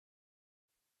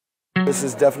this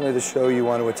is definitely the show you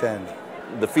want to attend.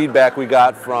 The feedback we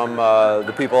got from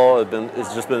the people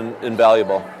has just been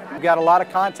invaluable. We've got a lot of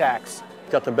contacts.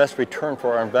 Got the best return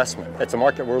for our investment. It's a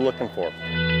market we're looking for.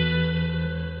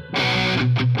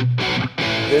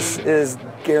 This is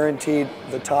guaranteed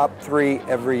the top 3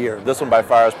 every year. This one by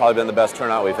far has probably been the best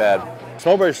turnout we've had.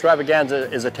 Snowbird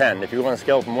Extravaganza is a 10. If you want to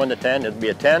scale from 1 to 10, it'd be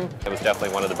a 10. It was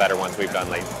definitely one of the better ones we've done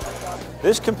lately.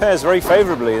 This compares very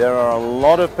favorably. There are a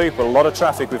lot of people, a lot of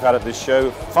traffic we've had at this show,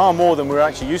 far more than we're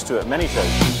actually used to at many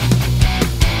shows.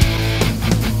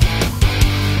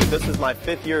 This is my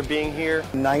 5th year being here.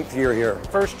 9th year here.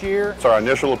 First year. It's our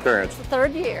initial appearance.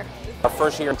 3rd year. Our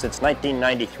first year since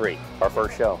 1993, our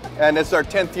first show. And it's our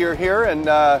 10th year here, and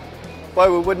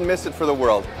boy, we wouldn't miss it for the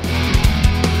world.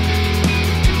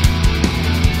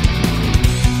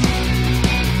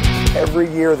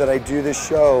 Every year that I do this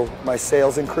show, my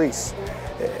sales increase.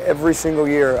 Every single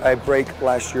year I break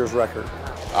last year's record.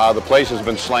 The place has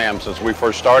been slammed since we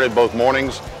first started, both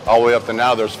mornings all the way up to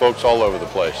now. There's folks all over the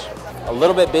place. A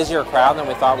little bit busier crowd than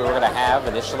we thought we were going to have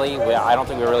initially. I don't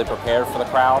think we were really prepared for the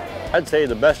crowd. I'd say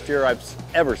the best year I've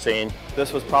ever seen.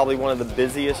 This was probably one of the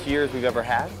busiest years we've ever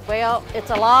had. Well,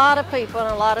 it's a lot of people and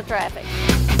a lot of traffic.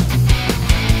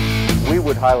 We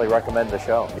would highly recommend the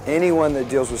show. Anyone that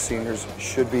deals with seniors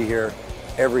should be here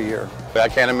every year. I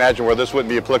can't imagine where this wouldn't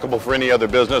be applicable for any other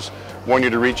business. Want you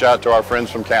to reach out to our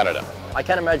friends from Canada. I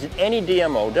can't imagine any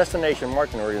DMO, Destination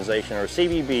Marketing Organization, or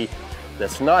CVB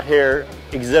that's not here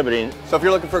exhibiting. So if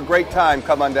you're looking for a great time,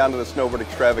 come on down to the Snowbird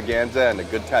Extravaganza, and a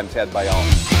good time's had by all.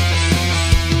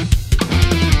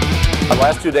 The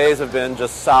last 2 days have been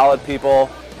just solid people,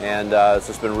 and it's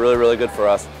just been really, really good for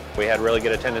us. We had really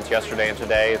good attendance yesterday and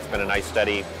today. It's been a nice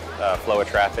steady flow of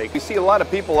traffic. We see a lot of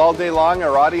people all day long.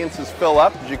 Our audiences fill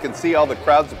up. As you can see, all the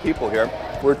crowds of people here.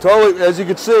 We're totally, as you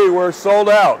can see, we're sold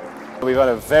out. We've had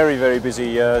a very, very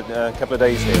busy couple of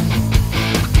days here.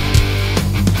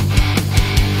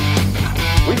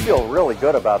 We feel really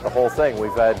good about the whole thing.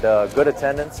 We've had good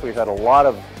attendance. We've had a lot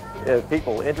of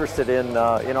people interested in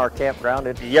our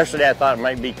campground. Yesterday I thought it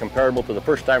might be comparable to the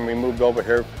first time we moved over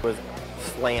here. It was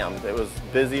slammed. It was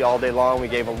busy all day long. We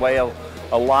gave away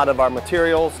a lot of our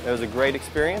materials. It was a great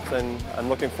experience, and I'm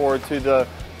looking forward to the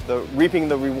reaping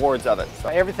the rewards of it. So.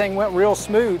 Everything went real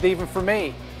smooth, even for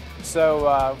me.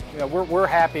 So you know, we're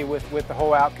happy with the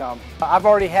whole outcome. I've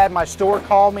already had my store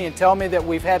call me and tell me that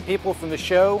we've had people from the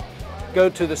show go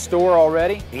to the store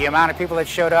already. The amount of people that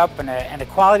showed up and the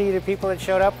quality of the people that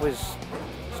showed up was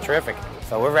terrific.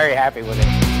 So we're very happy with it.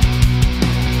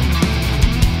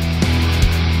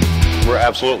 We're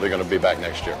absolutely going to be back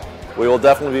next year. We will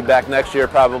definitely be back next year,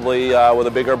 probably with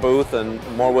a bigger booth and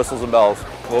more whistles and bells.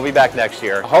 We'll be back next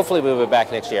year. Hopefully we'll be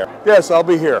back next year. Yes, I'll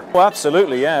be here. Well,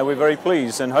 absolutely, yeah. We're very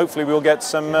pleased, and hopefully we'll get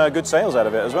some good sales out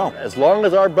of it as well. As long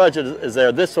as our budget is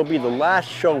there, this will be the last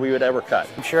show we would ever cut.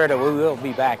 I'm sure that we will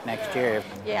be back next year.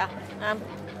 Yeah,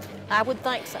 I would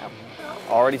think so.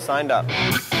 Already signed up.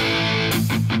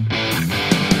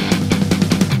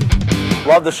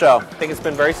 Love the show. I think it's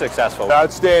been very successful.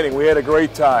 Outstanding. We had a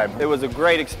great time. It was a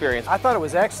great experience. I thought it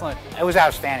was excellent. It was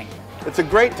outstanding. It's a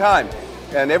great time.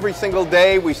 And every single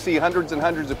day we see hundreds and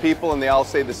hundreds of people, and they all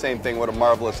say the same thing. What a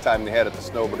marvelous time they had at the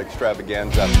Snowbird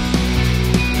Extravaganza.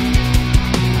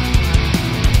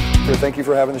 Thank you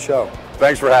for having the show.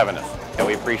 Thanks for having us. And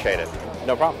we appreciate it.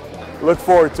 No problem. Look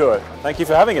forward to it. Thank you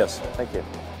for having us. Thank you.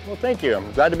 Well, thank you.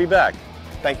 I'm glad to be back.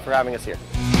 Thank you for having us here.